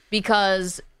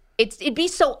 because it'd be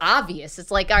so obvious. It's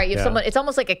all right, if someone, it's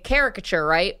almost like a caricature,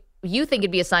 right? You think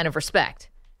it'd be a sign of respect.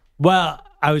 Well,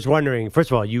 I was wondering,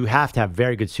 first of all, you have to have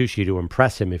very good sushi to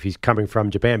impress him if he's coming from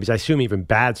Japan, because I assume even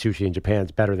bad sushi in Japan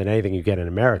is better than anything you get in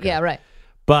America. Yeah, right.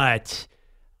 But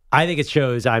I think it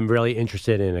shows I'm really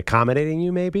interested in accommodating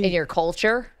you, maybe. In your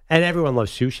culture. And everyone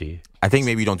loves sushi. I think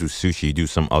maybe you don't do sushi, you do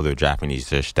some other Japanese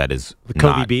dish that is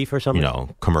Kobe beef or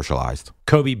something? Commercialized.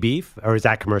 Kobe beef? Or is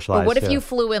that commercialized? Or what if you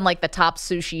flew in the top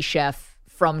sushi chef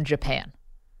from Japan?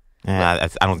 Yeah,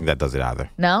 I don't think that does it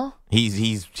either. No?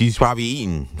 He's probably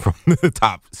eaten from the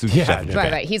top sushi chef in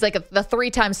Japan. Right. He's the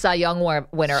 3-time Cy Young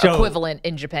winner equivalent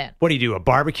in Japan. What do you do, a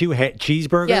barbecue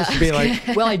cheeseburgers? Yeah. To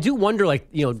be Well, I do wonder,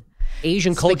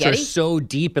 Asian culture is so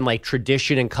deep in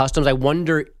tradition and customs. I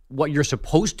wonder what you're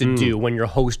supposed to do when you're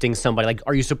hosting somebody.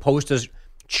 Are you supposed to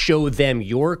show them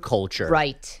your culture?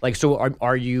 Right. So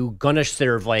are you going to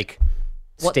serve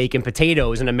steak and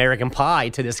potatoes and American pie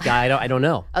to this guy? I don't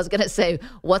know. I was going to say,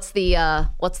 what's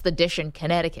the dish in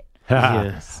Connecticut?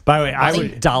 Yes. By the way, I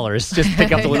would $8. Just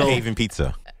pick up the little Haven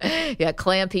pizza. Yeah,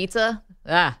 clam pizza.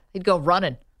 He'd go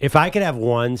running. If I could have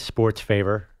one sports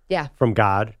favor from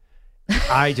God,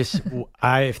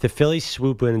 if the Phillies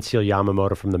swoop in and steal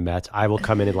Yamamoto from the Mets, I will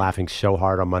come in and laughing so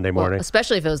hard on Monday morning.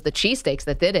 Especially if it was the cheesesteaks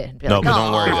that did it. No, but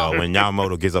don't worry, though. When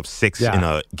Yamamoto gives up 6 in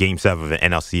a Game 7 of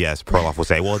an NLCS, Perloff will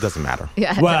say, well, it doesn't matter.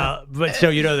 Yeah. Well, but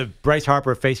so, the Bryce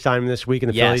Harper FaceTime this week,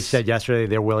 and the Phillies said yesterday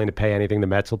they're willing to pay anything the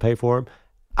Mets will pay for him.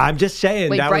 I'm just saying.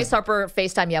 Wait, Bryce Harper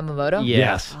FaceTime Yamamoto?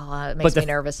 Yes. Oh, it makes me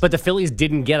nervous. But the Phillies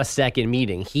didn't get a second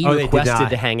meeting. He requested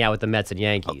to hang out with the Mets and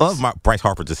Yankees. I love Bryce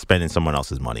Harper just spending someone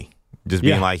else's money. Just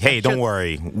being hey, don't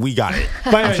worry, we got it.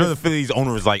 I'm sure the Phillies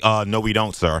owner is no, we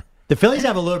don't, sir. The Phillies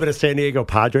have a little bit of San Diego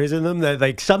Padres in them.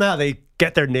 That somehow they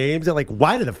get their names. And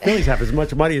why do the Phillies have as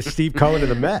much money as Steve Cohen and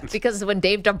the Mets? Because when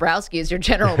Dave Dombrowski is your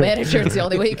general manager, it's the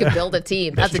only way you can build a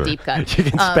team. That's a deep cut. You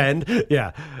can spend.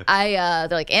 Yeah.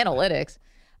 They're analytics.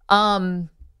 All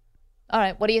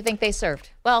right, what do you think they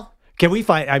served? Well, can we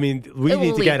find? I mean, we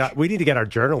need to get our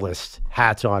journalist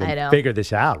hats on and figure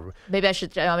this out. Maybe I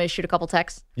should. Shoot a couple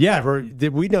texts. Yeah,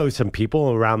 we know some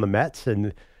people around the Mets,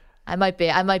 and I might be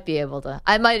able to.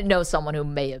 I might know someone who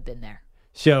may have been there.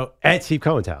 So at Steve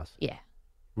Cohen's house. Yeah.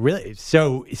 Really?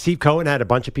 So Steve Cohen had a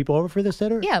bunch of people over for this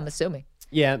dinner? Yeah, I'm assuming.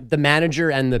 Yeah, the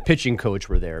manager and the pitching coach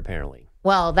were there apparently.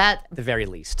 Well, at the very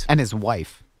least, and his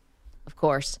wife, of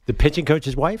course. The pitching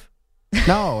coach's wife?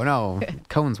 No,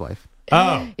 Cohen's wife.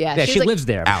 Oh. Yeah, she lives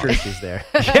there. I'm sure she's there.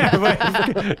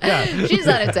 She's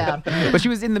out of town. But she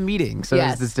was in the meeting, so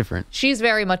it's different. She's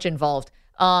very much involved.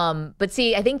 But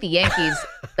see, I think the Yankees,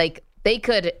 they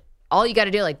could, all you got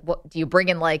to do, what do you bring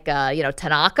in,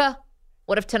 Tanaka?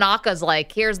 What if Tanaka's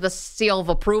here's the seal of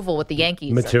approval with the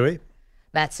Yankees?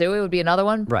 Matsui would be another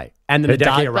one. Right. And then the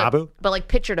Dodgers. But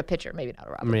pitcher to pitcher, maybe not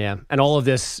a Rabu. Yeah. And all of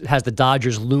this has the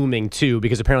Dodgers looming, too,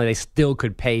 because apparently they still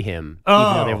could pay him, even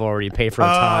though they've already paid for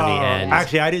Ohtani. And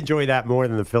actually, I'd enjoy that more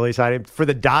than the Phillies side. For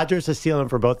the Dodgers to steal him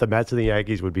for both the Mets and the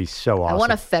Yankees would be so awesome. I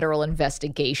want a federal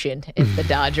investigation if the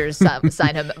Dodgers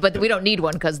sign him. But we don't need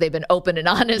one because they've been open and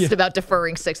honest about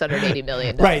deferring $680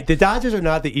 million. Right. The Dodgers are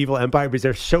not the evil empire because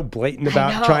they're so blatant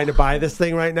about trying to buy this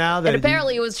thing right now. And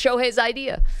apparently it was Shohei's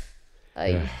idea.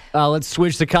 Let's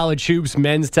switch to college hoops.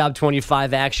 Men's top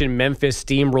 25 action. Memphis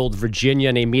steamrolled Virginia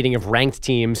in a meeting of ranked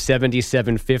teams,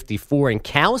 77-54. And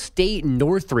Cal State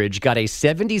Northridge got a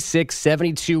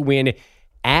 76-72 win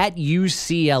at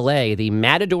UCLA. The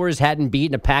Matadors hadn't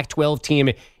beaten a Pac-12 team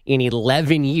in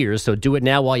 11 years, so do it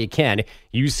now while you can.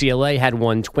 UCLA had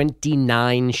won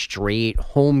 29 straight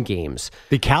home games.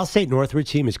 The Cal State Northridge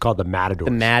team is called the Matadors.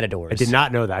 The Matadors. I did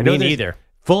not know that. I Me neither.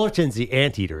 Fullerton's the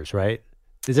Anteaters, right?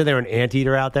 Isn't there an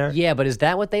Anteater out there? Yeah, but is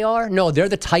that what they are? No, they're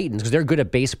the Titans because they're good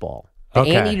at baseball. The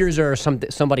Anteaters are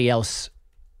somebody else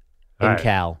in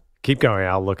Cal. Keep going.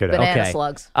 I'll look it up. Banana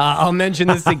slugs. I'll mention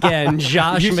this again.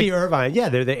 Josh UC Irvine. Yeah,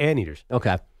 they're the Anteaters.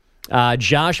 Okay.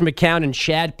 Josh McCown and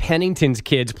Chad Pennington's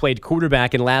kids played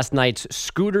quarterback in last night's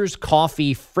Scooters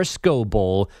Coffee Frisco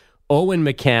Bowl. Owen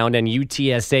McCown and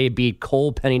UTSA beat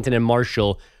Cole Pennington and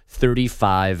Marshall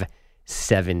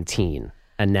 35-17.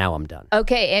 And now I'm done.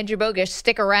 Okay, Andrew Bogish,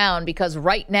 stick around because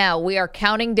right now we are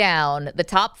counting down the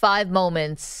top 5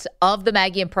 moments of the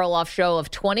Maggie and Perloff show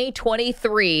of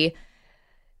 2023.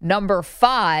 Number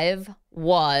 5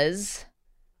 was...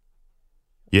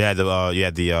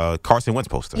 the Carson Wentz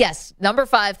poster. Yes, number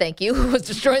 5, thank you, was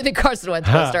destroying the Carson Wentz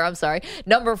poster. I'm sorry.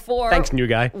 Number 4 Thanks, new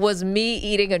guy. Was me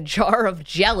eating a jar of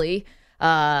jelly.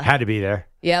 Had to be there.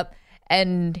 Yep.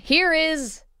 And here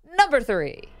is number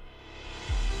 3.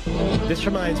 This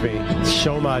reminds me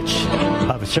so much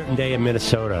of a certain day in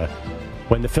Minnesota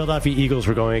when the Philadelphia Eagles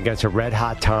were going against a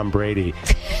red-hot Tom Brady.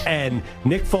 And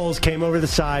Nick Foles came over the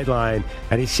sideline,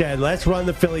 and he said, let's run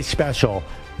the Philly special.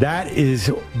 That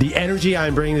is the energy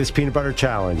I'm bringing to this peanut butter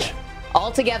challenge.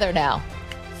 All together now.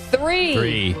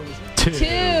 3,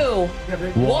 2,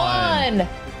 1.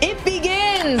 It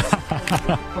begins.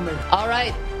 All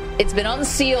right. It's been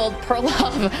unsealed.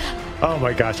 Perloff. Oh,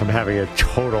 my gosh. I'm having a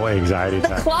total anxiety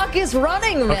attack. The clock is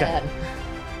running, man. Okay.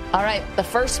 All right. The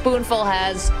first spoonful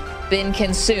has been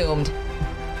consumed.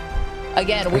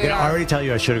 Again, I can already tell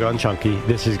you I should have gone chunky.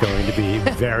 This is going to be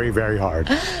very, very hard.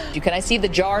 Can I see the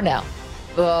jar now?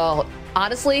 Well,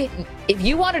 honestly, if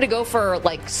you wanted to go for,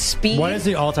 like, speed. What is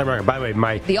the all-time record? By the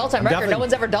way, the all-time record, no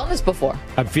one's ever done this before.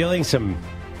 I'm feeling some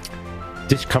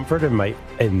discomfort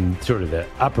in sort of the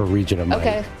upper region of my...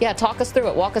 Okay, yeah, talk us through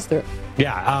it. Walk us through it.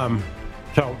 Yeah,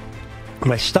 so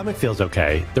my stomach feels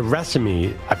okay. The rest of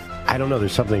me, I don't know,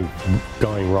 there's something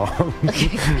going wrong.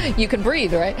 You can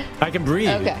breathe, right? I can breathe.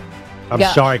 Okay. I'm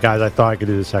sorry, guys. I thought I could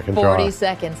do the second 40 draw.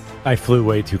 seconds. I flew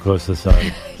way too close to the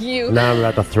sun. Now I'm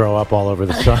about to throw up all over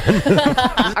the sun.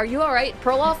 Are you all right?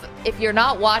 Perloff, if you're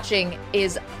not watching,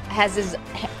 has his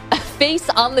face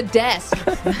on the desk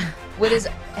with his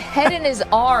head in his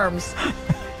arms.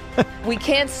 We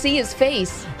can't see his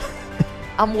face.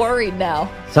 I'm worried now.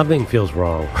 Something feels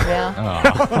wrong. Yeah.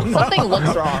 Oh. Something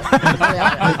looks wrong.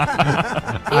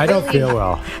 I don't feel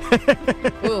well.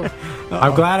 Ooh.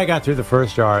 I'm glad I got through the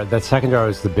first jar. That second jar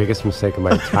was the biggest mistake of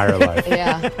my entire life.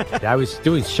 Yeah. I was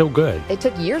doing so good. It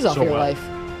took years off your life.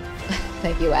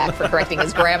 Thank you, Ack, for correcting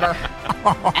his grammar.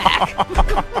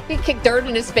 Ack. He kicked dirt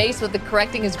in his face with the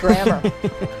correcting his grammar.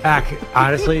 Ack,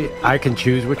 honestly, I can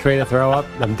choose which way to throw up.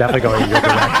 I'm definitely going in your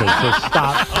direction. So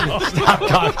stop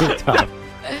talking tough.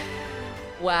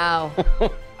 Wow.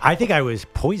 I think I was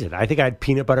poisoned. I think I had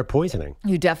peanut butter poisoning.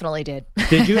 You definitely did.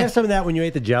 Did you have some of that when you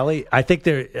ate the jelly? I think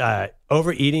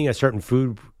overeating a certain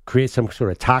food creates some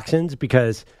sort of toxins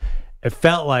because it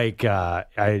felt like I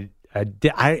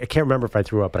can't remember if I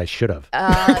threw up, but I should have.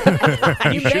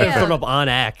 You should have thrown up on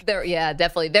Ack. Yeah,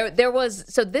 definitely. There was.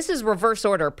 So this is reverse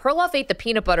order. Perloff ate the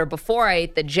peanut butter before I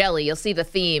ate the jelly. You'll see the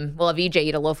theme. We'll have EJ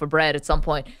eat a loaf of bread at some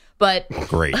point. But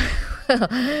great.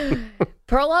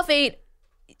 Perloff ate.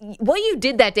 What you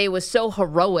did that day was so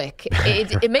heroic.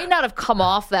 It may not have come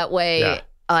off that way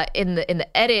in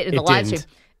the edit in the live stream.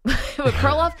 But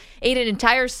Perloff ate an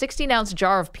entire 16-ounce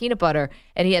jar of peanut butter,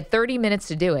 and he had 30 minutes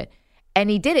to do it. And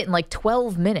he did it in like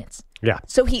 12 minutes. Yeah.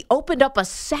 So he opened up a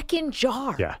second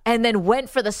jar and then went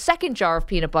for the second jar of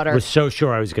peanut butter. I was so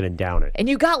sure I was going to down it. And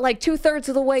you got like 2/3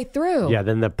 of the way through. Yeah,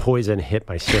 then the poison hit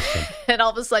my system. And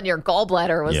all of a sudden your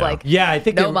gallbladder was like, I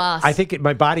think no mas. I think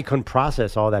my body couldn't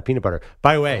process all that peanut butter.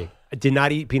 By the way, I did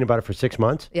not eat peanut butter for 6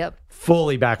 months. Yep.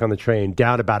 Fully back on the train,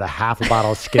 down about a half a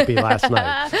bottle of Skippy last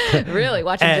night. Really?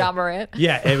 Watching John Morant?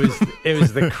 Yeah, it was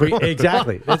the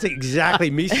exactly. That's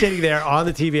exactly me sitting there on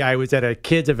the TV. I was at a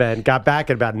kids event, got back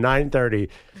at about 9:30.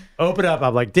 Open up,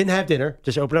 I'm like, didn't have dinner,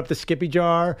 just opened up the Skippy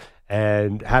jar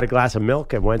and had a glass of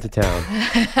milk and went to town.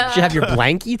 Did you have your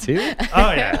blankie too?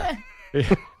 Oh yeah.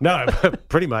 No,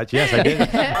 pretty much. Yes, I did.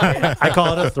 I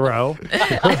call it a throw.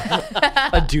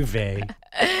 A duvet.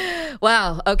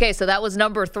 Wow. Okay, so that was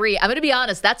number 3. I'm going to be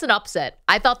honest, that's an upset.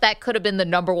 I thought that could have been the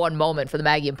number 1 moment for the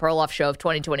Maggie and Perloff show of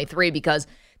 2023 because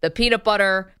the peanut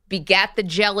butter begat the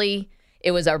jelly.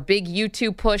 It was our big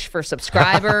YouTube push for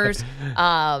subscribers.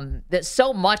 That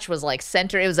so much was like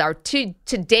centered. It was our to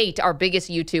date our biggest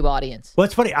YouTube audience. Well,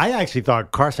 it's funny. I actually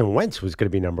thought Carson Wentz was going to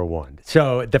be number one.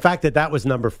 So the fact that was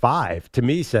number 5 to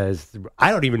me says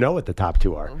I don't even know what the top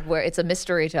 2 are. Where it's a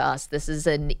mystery to us. This is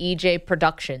an EJ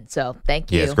production. So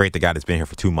thank you. Yeah, it's great. The guy that's been here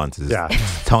for 2 months is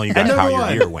telling you guys how your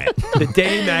year went. The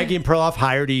day Maggie and Perloff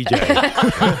hired EJ.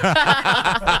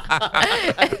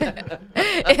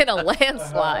 In a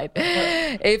landslide.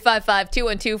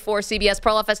 855-212-4CBS.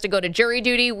 Perloff has to go to jury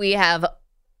duty. We have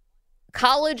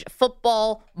college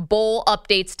football bowl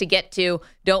updates to get to.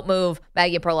 Don't move.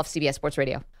 Maggie and Perloff, CBS Sports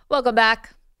Radio. Welcome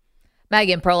back.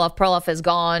 Maggie and Perloff. Perloff has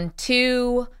gone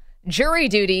to jury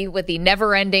duty with the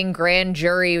never-ending grand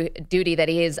jury duty that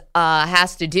he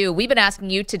has to do. We've been asking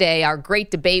you today, our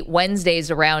great debate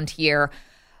Wednesdays around here.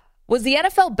 Was the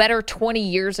NFL better 20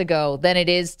 years ago than it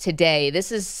is today?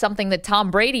 This is something that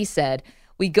Tom Brady said.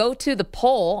 We go to the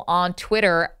poll on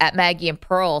Twitter at Maggie and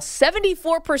Pearl.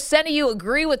 74% of you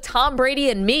agree with Tom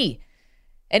Brady and me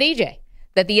and EJ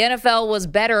that the NFL was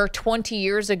better 20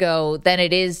 years ago than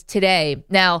it is today.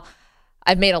 Now,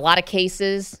 I've made a lot of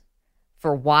cases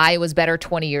for why it was better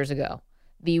 20 years ago.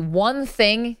 The one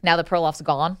thing, now that Perloff's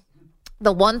gone,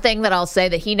 the one thing that I'll say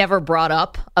that he never brought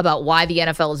up about why the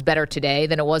NFL is better today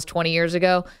than it was 20 years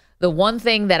ago, the one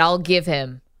thing that I'll give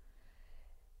him,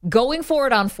 going for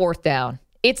it on 4th down,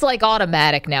 it's like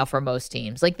automatic now for most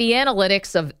teams. Like the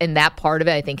analytics in that part of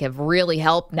it, I think have really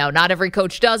helped. Now, not every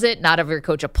coach does it. Not every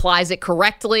coach applies it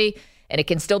correctly, and it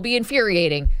can still be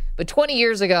infuriating. But 20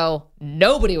 years ago,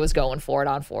 nobody was going for it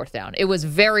on 4th down. It was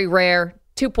very rare.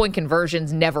 2-point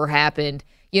conversions never happened.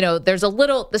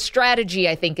 The strategy,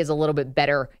 I think, is a little bit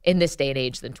better in this day and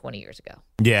age than 20 years ago.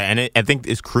 Yeah, and I think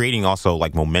it's creating also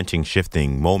like momentum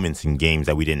shifting moments in games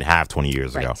that we didn't have 20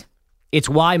 years ago. It's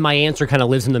why my answer kind of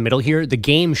lives in the middle here. The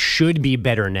game should be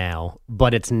better now,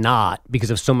 but it's not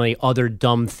because of so many other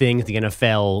dumb things the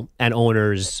NFL and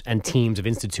owners and teams have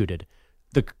instituted.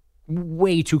 The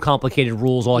way too complicated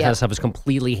rules, all that kind of stuff is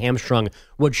completely hamstrung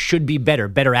what should be better.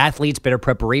 Better athletes, better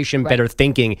preparation, better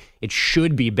thinking. It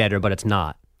should be better, but it's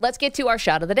not. Let's get to our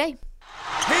shot of the day.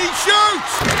 He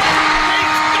shoots!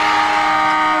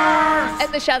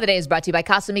 And the shot of the day is brought to you by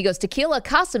Casamigos Tequila.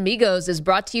 Casamigos is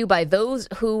brought to you by those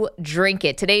who drink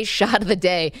it. Today's shot of the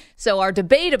day. So our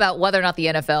debate about whether or not the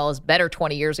NFL is better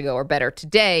 20 years ago or better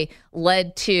today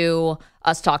led to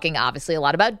us talking, obviously, a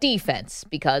lot about defense,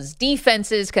 because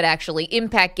defenses could actually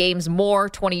impact games more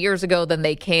 20 years ago than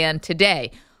they can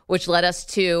today, which led us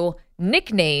to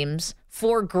nicknames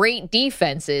for great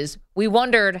defenses. We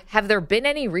wondered, have there been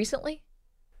any recently?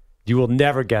 You will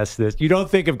never guess this. You don't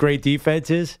think of great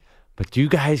defenses, but do you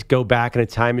guys go back in a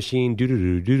time machine?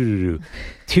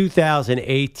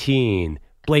 2018,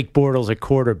 Blake Bortles at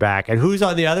quarterback. And who's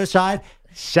on the other side?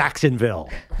 Jacksonville.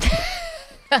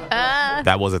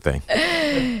 That was a thing.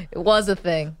 It was a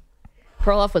thing.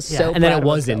 Perloff was so and then it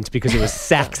wasn't because it was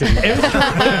Saxon.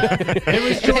 It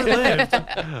was short-lived,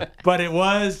 but it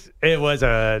was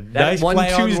a nice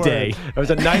play Tuesday. on words. It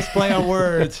was a nice play on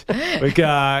words. Like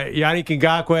Yannick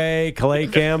Ngakoue, Calais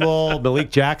Campbell, Malik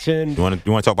Jackson. You want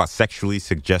to talk about sexually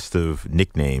suggestive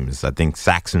nicknames? I think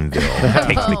Saxonville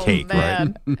takes the cake,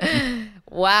 man. Right?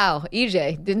 Wow,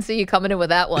 EJ, didn't see you coming in with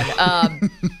that one.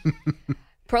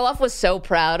 Perloff was so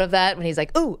proud of that when he's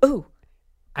like, ooh,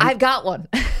 I've got one.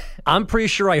 I'm pretty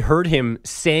sure I heard him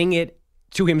saying it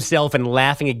to himself and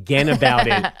laughing again about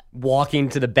it, walking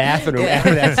to the bathroom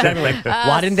after that segment. Like,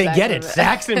 why didn't they get it?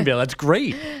 Saxonville, that's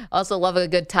great. Also love a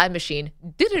good time machine.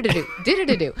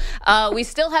 Do. We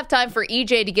still have time for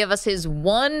EJ to give us his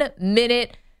 1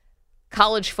 minute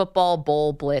college football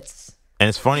bowl blitz. And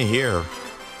it's funny here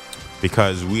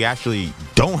because we actually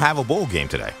don't have a bowl game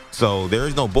today. So there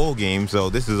is no bowl game.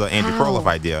 So this is an Andrew Perloff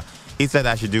idea. He said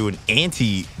I should do an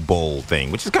anti-bowl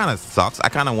thing, which is kind of sucks. I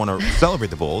kind of want to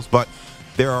celebrate the bowls, but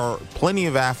there are plenty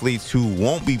of athletes who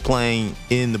won't be playing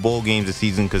in the bowl games this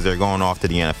season because they're going off to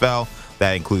the NFL.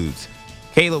 That includes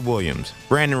Caleb Williams,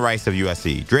 Brandon Rice of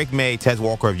USC, Drake May, Tez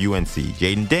Walker of UNC,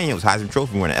 Jaden Daniels, Heisman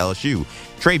Trophy winner LSU,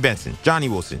 Trey Benson, Johnny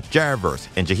Wilson, Jared Verse,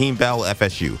 and Jaheim Bell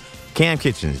FSU, Cam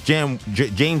Kitchens,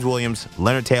 James Williams,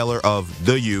 Leonard Taylor of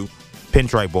the U,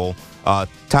 Pinstripe Bowl,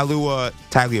 Talua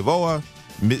Tagliavoa,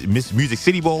 Music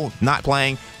City Bowl, not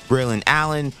playing. Braylon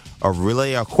Allen of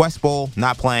Relaya Quest Bowl,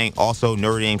 not playing. Also,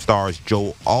 Notre Dame stars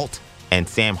Joe Alt and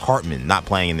Sam Hartman not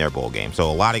playing in their bowl game.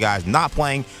 So a lot of guys not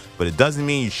playing, but it doesn't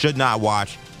mean you should not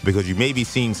watch because you may be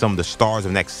seeing some of the stars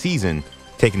of next season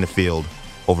taking the field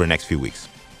over the next few weeks.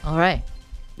 All right.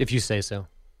 If you say so.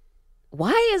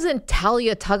 Why isn't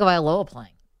Talia Tagovailoa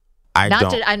playing?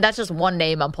 That's just one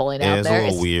name I'm pulling out It's there. a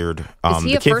little weird. Is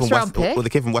he a first-round pick? Well, the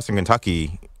kid from Western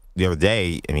Kentucky the other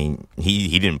day, I mean,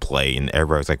 he didn't play, and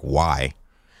everybody was like, why?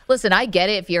 Listen, I get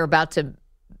it if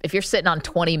you're sitting on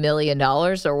 $20 million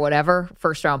or whatever,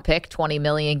 first-round pick, $20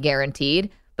 million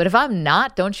guaranteed. But if I'm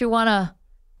not, don't you want to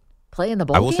play in the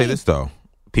bowl game? I will say this, though.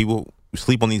 People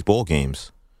sleep on these bowl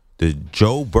games. The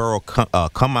Joe Burrow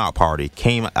come-out party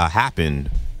happened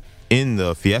in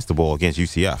the Fiesta Bowl against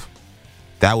UCF.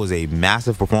 That was a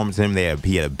massive performance from him.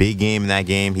 He had a big game in that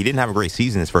game. He didn't have a great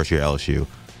season his first year at LSU.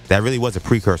 That really was a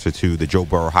precursor to the Joe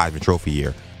Burrow Heisman Trophy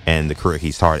year and the career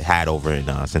he had over in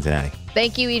Cincinnati.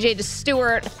 Thank you, EJ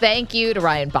DeStewart. Thank you to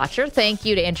Ryan Botcher. Thank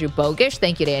you to Andrew Bogish.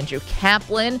 Thank you to Andrew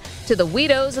Kaplan. To the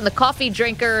Weedos and the coffee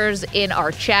drinkers in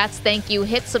our chats, thank you.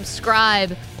 Hit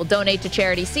subscribe. We'll donate to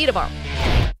charity. See you tomorrow.